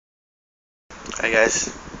Hi guys,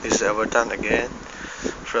 this is Everton again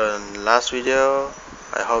from last video.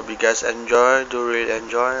 I hope you guys really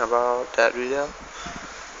enjoy about that video.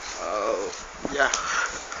 Yeah,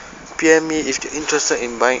 PM me if you're interested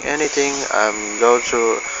in buying anything. I'm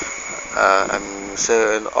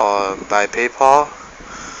selling on by PayPal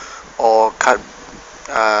or cut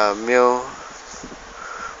mail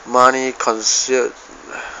money concealed.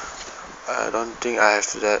 I don't think I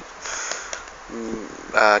have that.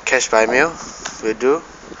 Cash by mail will do,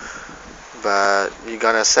 but you're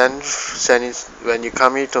gonna send it when you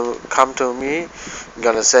come to me. You're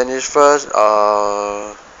gonna send it first.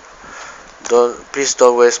 Please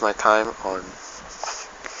don't waste my time on.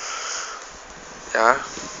 Yeah.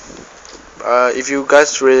 If you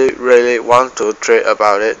guys really want to trade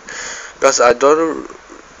about it, because I don't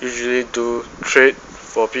usually do trade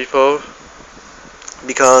for people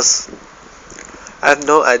because I have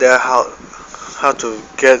no idea how to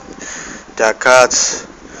get their cards.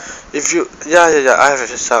 If you I have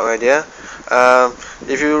some idea.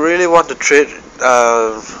 If you really want to trade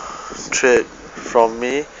from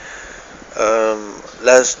me,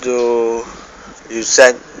 let's do. You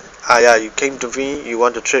came to me. You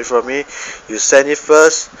want to trade from me. You send it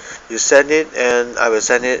first. You send it, and I will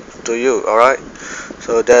send it to you. All right.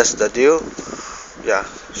 So that's the deal. Yeah.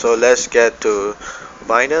 So let's get to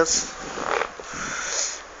Binance.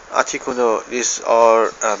 Articuno is all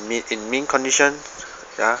in mint condition.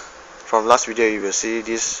 Yeah. From last video you will see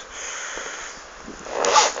this.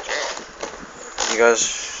 You guys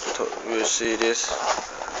will see this.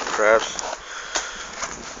 Perhaps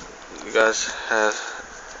you guys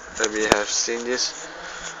maybe have seen this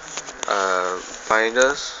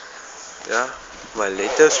binders. Yeah, my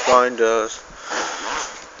latest binders.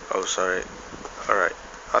 Oh, sorry. Alright,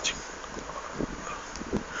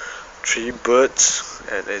 3 birds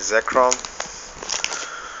and a Zekrom.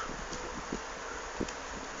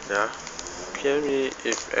 Yeah, PM me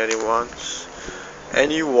if anyone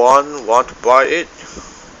want to buy it.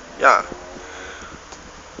 Yeah,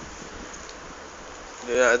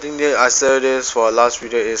 I think I said this for last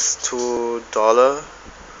video is $2, $2.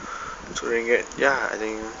 Yeah,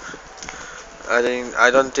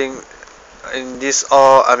 I don't think in this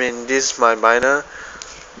this my miner.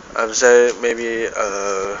 I'm saying maybe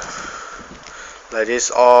like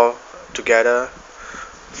this all together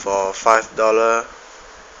for $5.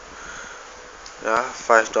 Yeah,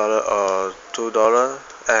 $5 or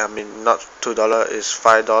 $2. Not $2, is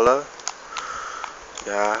 $5.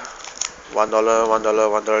 Yeah, $1,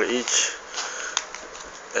 $1 each,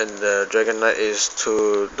 and the Dragon Knight is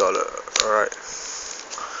 $2. Alright.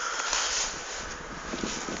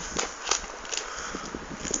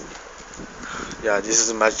 Yeah, this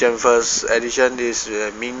is my Gen first edition. This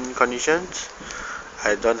mint conditions.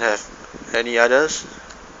 I don't have any others.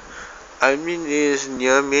 I mean is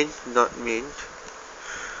near mint, not mint.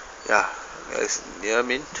 Yeah, it's near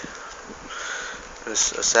mint.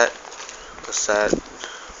 It's a set.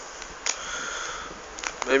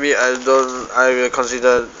 Maybe I will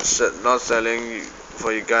consider not selling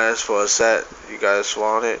for you guys for a set. You guys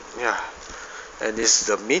want it? Yeah. And this is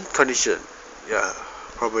the mint condition. Yeah,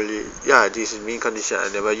 probably. Yeah, this is mint condition. I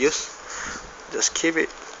never use. Just keep it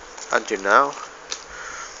until now.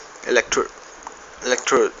 Electrode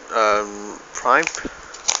prime.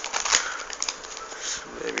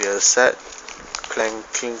 Maybe a set. Clang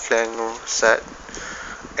set.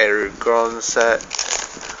 Aragon set.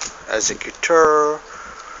 Executor.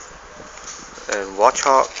 And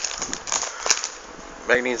Watchhawk.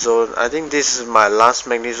 Magnezone. I think this is my last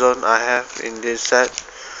Magnezone I have in this set.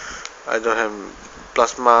 I don't have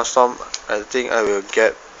Plasma Storm. I think I will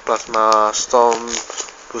get Plasma Storm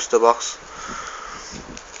booster box.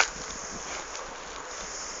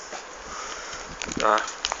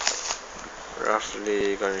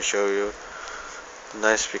 Roughly gonna show you.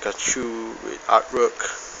 Nice Pikachu with artwork.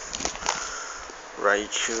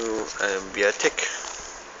 Raichu and Beatic.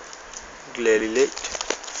 Glalie,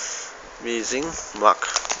 Amazing, Mark,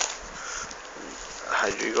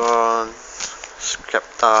 Hydreigon,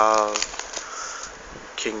 Sceptile,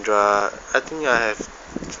 Kingdra. I think I have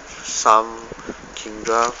some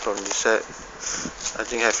Kingdra from this set. I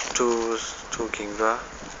think I have two Kingdra.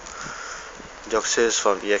 Deoxys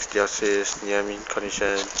from EX Deoxys, near mint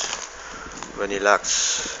conditions.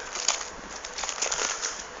 Vanilluxe,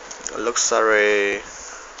 Luxray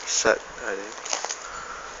set, I think.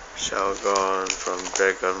 Shelgon from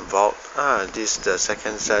Dragon Vault. This is the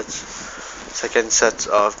second set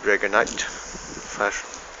of Dragonite.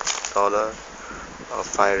 $5 or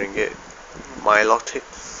ringgit. Milotic,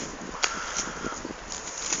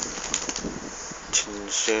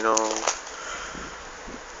 Cinccino,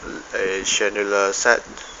 a chandelier set.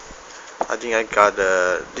 I think I got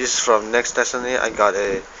this from Next Destiny. I got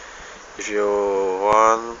a, if you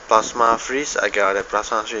want plasma freeze, I got a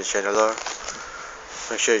plasma freeze chandelier.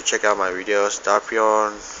 Make sure you check out my videos.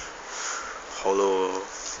 Darpion, Holo,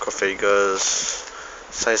 Cophagus,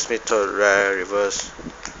 Seismitoad, rare, reverse,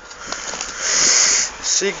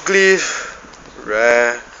 Siegleaf,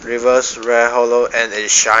 rare, reverse, rare, holo, and a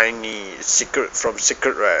shiny secret from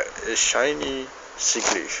secret rare. A shiny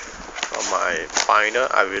Siegleaf from my binder.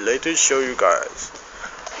 I will later show you guys.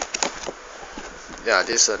 Yeah,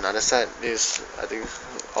 this is another set. This, I think,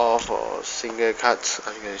 all for single cards.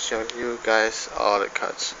 I'm gonna show you guys all the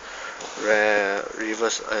cards. Rare,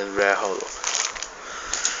 reverse, and rare holo.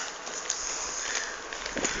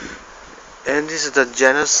 And this is the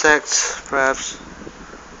Genesect, perhaps.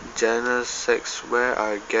 Genesect, where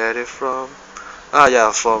I get it from? Ah,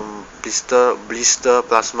 yeah, from Blister,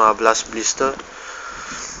 Plasma Blast Blister.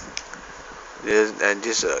 And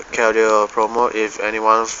this Keldeo promo. If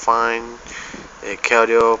anyone find a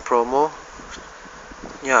Keldeo promo,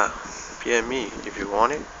 yeah, PM me if you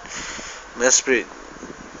want it. Mesprit.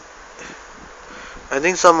 I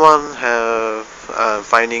think someone have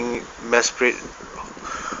finding Mesprit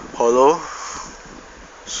holo.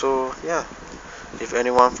 So yeah, if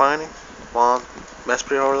anyone find it, want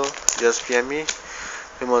Mesprit holo, just PM me.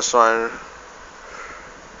 Famous one,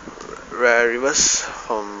 rare reverse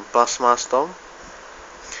from Plasma Storm.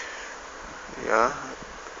 Yeah,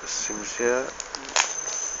 seems here.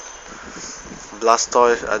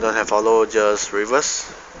 Blastoise, I don't have holo, just reverse.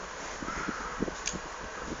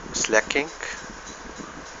 Slacking,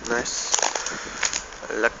 nice.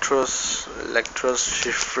 Electros,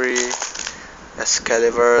 Shiftry,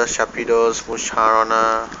 Excalibur, Sharpedos,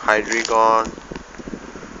 Musharona, Hydreigon.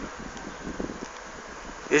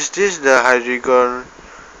 Is this the Hydreigon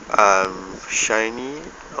shiny,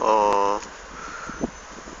 or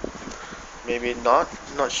maybe not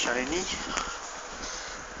shiny?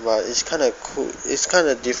 But it's kind of cool. It's kind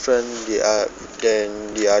of different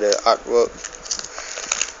than the other artwork.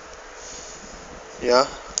 Yeah,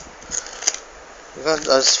 because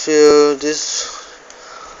I feel this.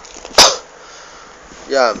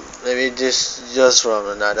 Yeah, maybe this just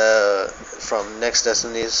from Next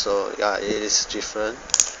Destiny. So yeah, it is different.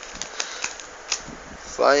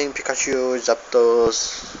 Flying Pikachu,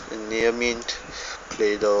 Zapdos, Neomint,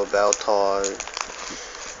 Clado, Baltoy,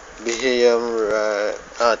 Beheeyem,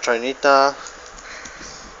 Trinita,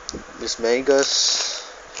 Mismagus,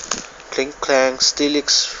 Klinklang,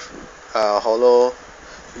 Steelix, holo,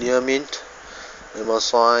 Neomint,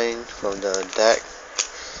 Mamoswine from the deck,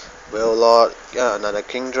 Wailord, yeah, another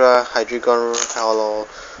Kingdra, Hydreigon, holo,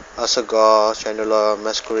 Asagor, Chandler,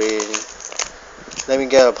 Masquerade. Let me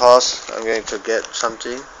get a pause. I'm going to get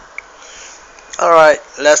something. Alright,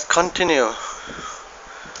 let's continue.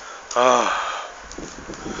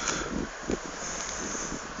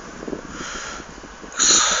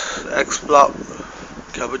 X-Block,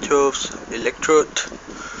 Kabutops, Electrode,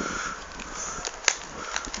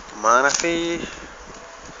 Manaphy,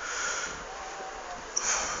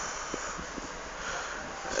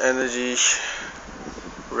 Energy,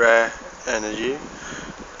 Rare Energy,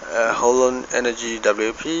 Holo Energy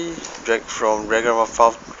WP, Drake from Dragon of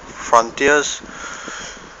Frontiers,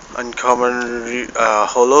 Uncommon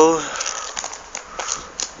holo.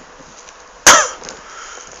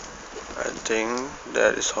 I think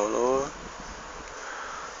that is holo.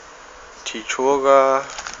 Tichuga,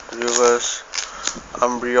 Reverse,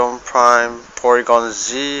 Umbreon Prime, Porygon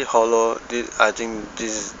Z, holo. I think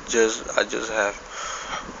this is I just have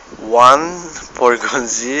one Porygon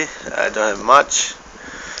Z. I don't have much.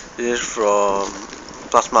 This is from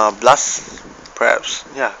Plasma Blast, perhaps.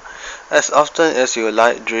 Yeah. As often as you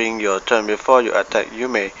like during your turn before you attack, you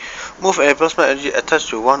may move a plasma energy attached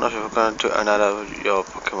to one of your Pokemon to another of your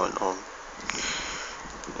Pokemon home.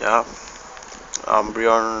 Yeah.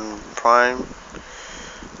 Umbreon Prime,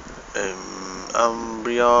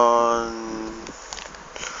 Umbreon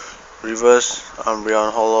Reverse,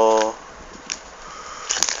 Umbreon Holo.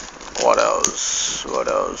 What else?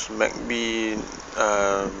 McBee,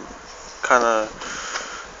 kinda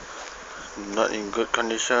not in good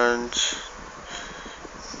conditions.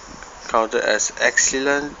 Counted as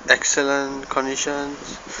excellent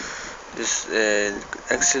conditions. This is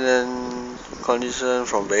excellent condition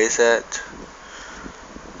from base set.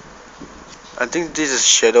 I think this is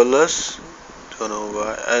shadowless. Don't know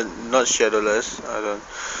why. Not shadowless. I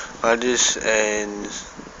don't. This and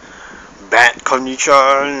bad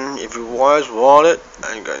condition. If you guys want it,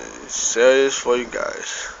 I'm gonna say this for you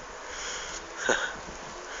guys.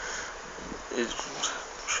 It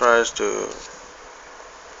tries to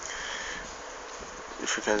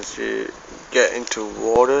if you can see, get into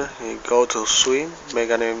water, he go to swim.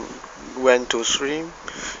 Megan went to swim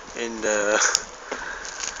in the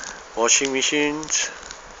washing machines.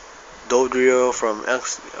 Dodrio from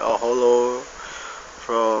Holo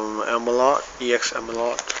from Amelot, EX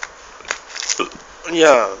Amelot.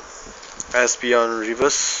 Yeah, Espion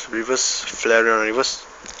reverse, Flareon reverse.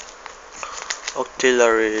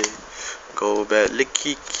 Octillery, go back,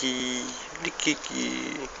 Likiki,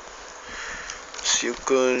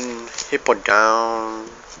 Suicune, Hippowdon,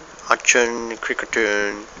 Archon,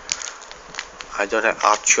 Cricketune. I don't have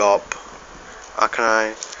Archop,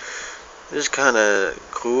 Arcanine. This is kinda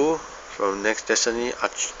cool. From Next Destiny,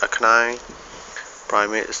 Arcanine,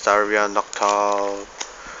 Primate, Staravia, Noctowl,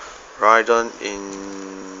 Rhydon in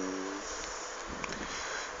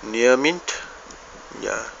Near Mint.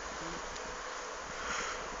 Yeah.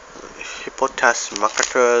 Hippotas,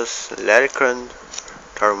 Makatus, Laricon,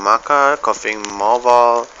 Tarumaka, Coughing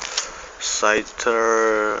Mobile,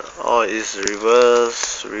 Scyther. Oh, it's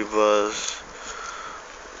reverse.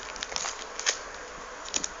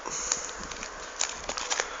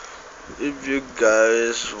 If you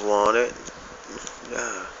guys want it,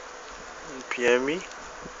 yeah, PM me,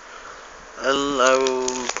 and I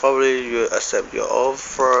will probably accept your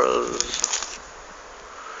offers.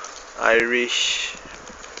 Irish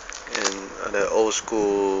and the old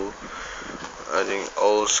school, I think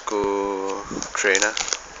old school trainer.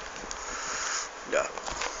 Yeah,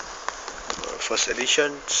 first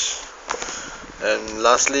editions. And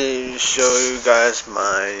lastly, show you guys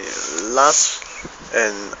my last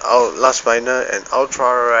binder and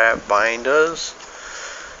ultra rare binders.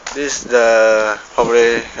 This the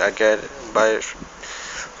probably I get by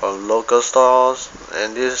from local stores,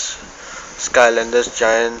 and this Skylanders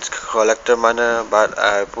Giant collector mana, but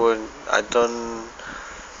I'm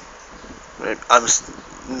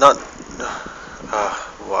not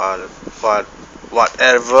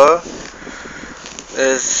whatever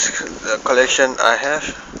is the collection I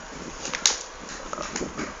have.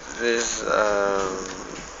 This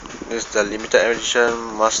is the limited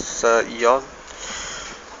edition Master Eon.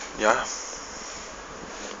 Yeah,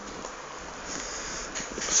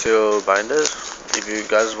 seal binders. If you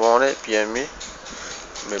guys want it, PM me.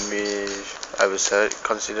 Maybe I will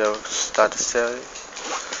consider start selling.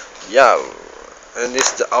 Yeah, and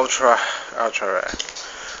this is the ultra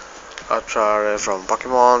rare from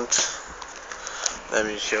Pokemon. Let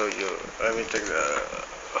me show you. Let me take the.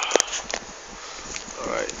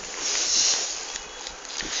 Alright.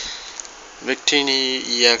 Victini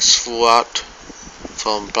EX Full Art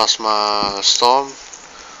from Plasma Storm.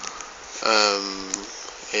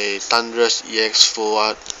 A Thundurus EX Full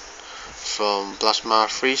Art from Plasma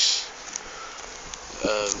Freeze.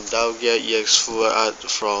 Dalgia EX Full Art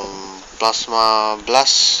from Plasma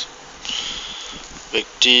Blast.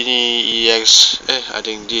 Victini EX, I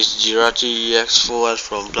think this Girati EX Full Art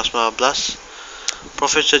from Plasma Blast.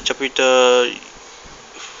 Professor Jupiter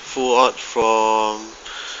Full Art from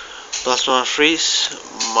Plasma Freeze.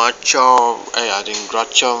 Machop, I think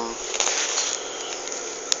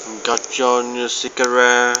Gachon Secret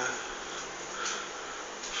Rare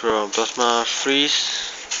from Plasma Freeze.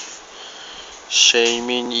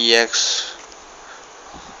 Shaymin EX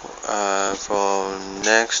from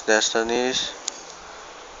Next Destinies.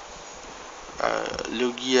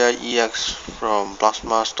 Lugia EX from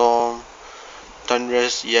Plasma Storm.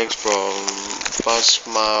 Thundurus EX from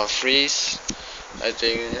Plasma Freeze. I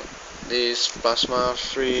think this Plasma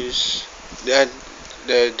Freeze, the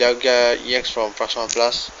Delga EX from Plasma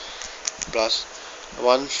Blast.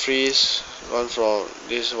 One Freeze, one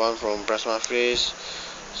from Plasma Freeze.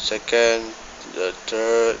 Second, the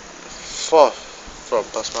third, fourth from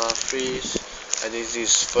Plasma Freeze. And this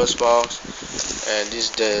is first box, and this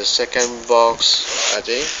is the second box. I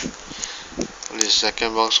think this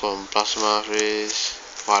second box from Plasma Freeze.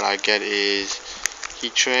 What I get is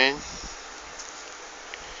Heatran,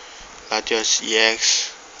 Latios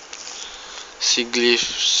EX, Sigilyph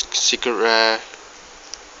Secret Rare,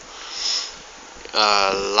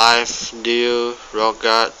 Life Deal,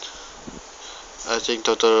 Rockguard. I think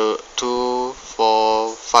total 2,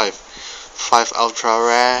 4, 5 ultra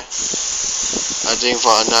rare. I think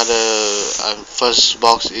for another first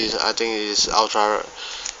box is, I think is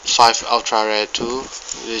 5 ultra rare too.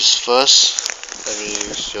 This first, let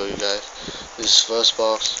me show you guys. This first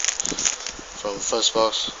box, from first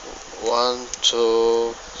box, 1,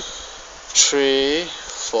 2, 3,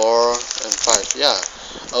 4, and 5. Yeah,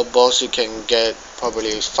 a box you can get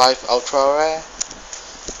probably 5 ultra rare.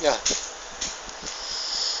 Yeah,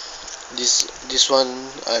 this one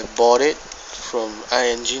I bought it from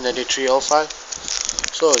ING 9305.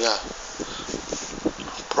 So yeah,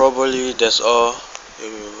 probably that's all.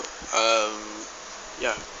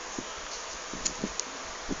 Yeah,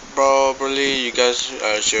 probably you guys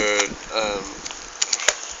should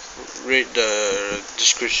read the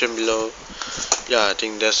description below. Yeah, I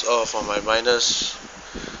think that's all for my miners.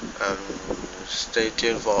 Stay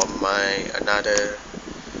tuned for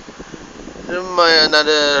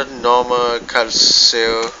another normal cut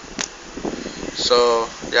sale. So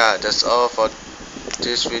yeah, that's all for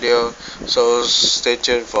this video. So stay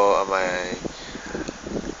tuned for my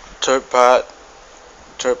third part,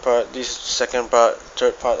 third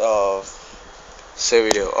part of sale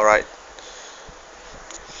video. Alright,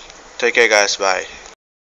 take care guys, bye.